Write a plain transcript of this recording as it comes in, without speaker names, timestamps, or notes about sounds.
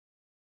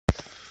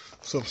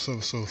So,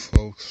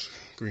 folks,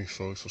 green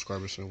folks,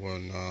 subscribers and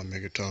whatnot,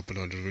 make a topic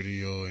of the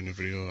video. In the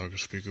video, I can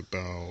speak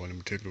about in a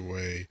particular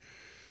way,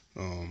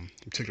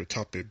 particular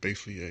topic,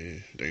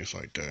 basically, things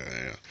like that.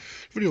 And the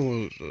video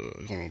was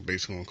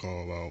basically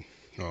call about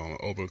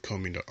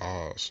overcoming the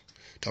odds.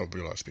 Type of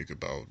video I speak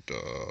about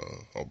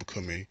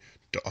overcoming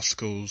the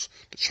obstacles,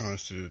 the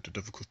challenges, the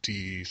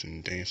difficulties,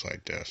 and things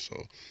like that.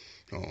 So,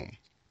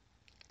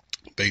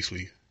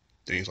 basically,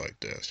 things like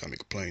that. So I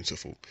make it plain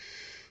simple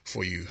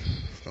for you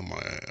on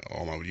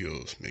all my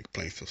videos, make it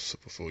plain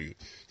simple for you.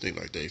 Things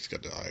like that. If you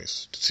got the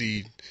eyes to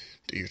see,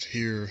 the ears to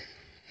hear,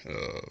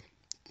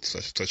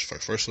 such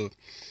vice versa,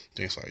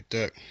 things like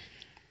that.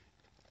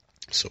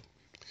 So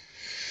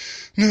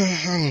now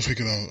I'm gonna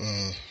speak about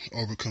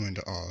overcoming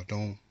the odds.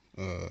 Don't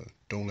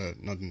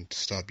let nothing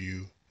stop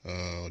you.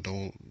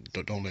 Don't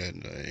let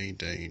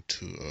anything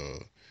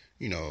to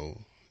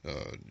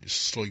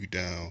just slow you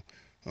down.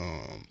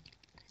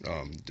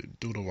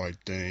 Do the right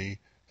thing.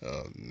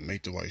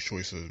 Make the right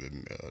choices the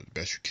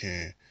best you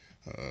can.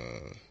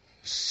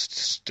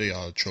 Stay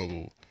out of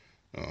trouble.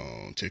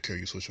 Take care of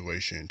your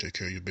situation. Take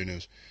care of your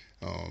business.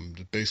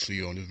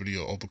 Basically, on this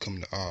video,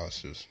 overcoming the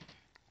odds is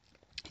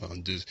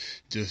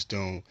just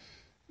don't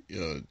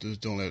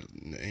let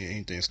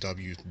anything stop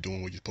you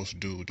doing what you're supposed to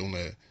do. Don't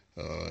let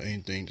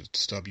anything to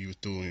stop you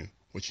doing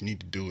what you need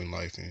to do in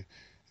life, and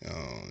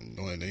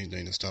don't let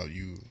anything to stop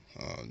you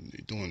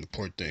doing the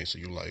important things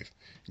in your life.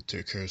 You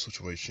take care of the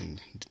situation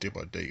day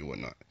by day and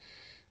whatnot.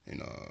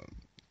 And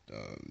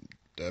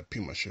that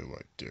pretty much it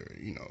right there.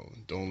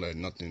 Don't let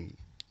nothing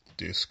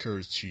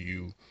discourage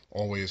you.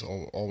 Always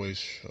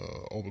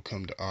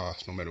overcome the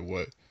odds, no matter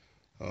what.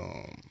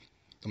 No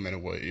matter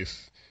what,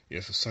 if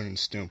a certain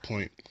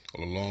standpoint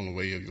along the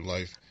way of your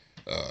life,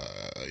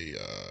 have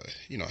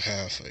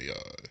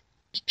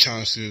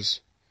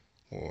challenges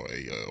or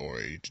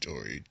a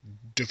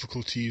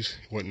difficulties,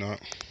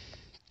 whatnot,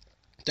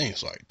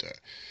 things like that.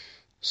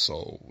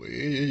 So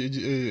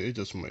it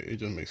just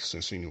makes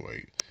sense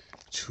anyway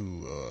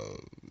to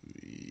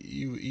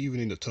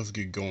even in the tough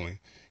get going,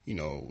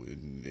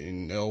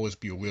 and there'll always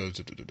be a will,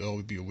 there'll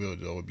always be a will,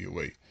 there'll always be a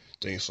way,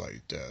 things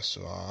like that.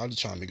 So I'll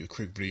just try to make a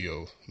quick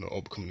video,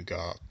 overcoming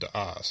the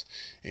odds,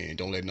 and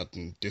don't let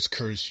nothing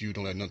discourage you.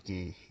 Don't let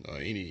nothing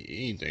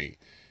anything,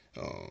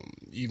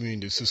 even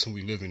in the system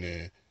we living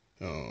in,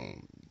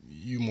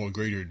 you more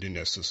greater than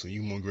that system.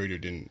 You more greater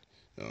than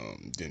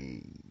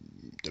the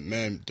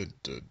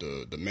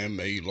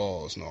man-made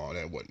laws and all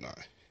that whatnot.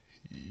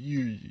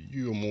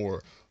 You're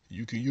more.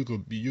 You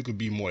could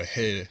be more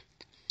ahead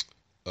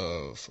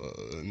of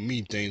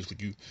mean things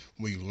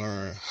when you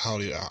learn how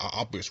they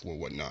operate or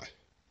whatnot.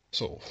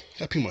 So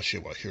that's pretty much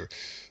it right here.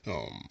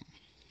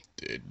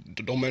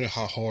 It don't matter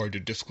how hard or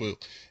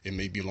difficult it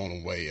may be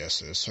along the way as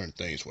certain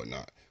things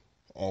whatnot.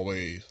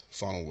 Always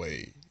find a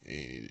way,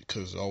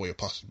 because there's always a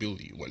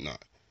possibility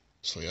whatnot.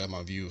 So yeah,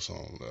 my views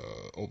on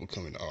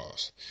overcoming the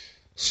odds.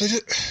 So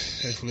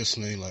thanks for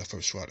listening. Like,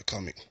 first, write a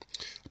comment.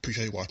 I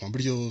appreciate you watching my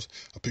videos.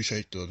 I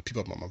appreciate the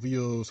people about my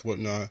videos,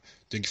 whatnot.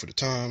 Thank you for the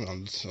time. I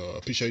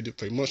appreciate it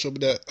very much over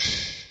that.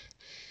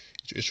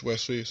 It's your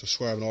Wesley,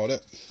 subscribe and all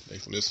that.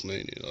 Thanks for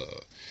listening.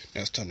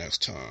 And,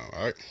 next time.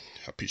 All right.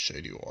 I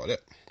appreciate you all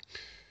that.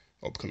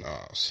 Overcome the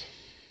odds.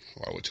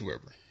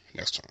 WideAwakeUntilForever.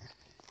 Next time.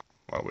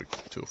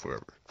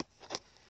 WideAwakeUntilForever.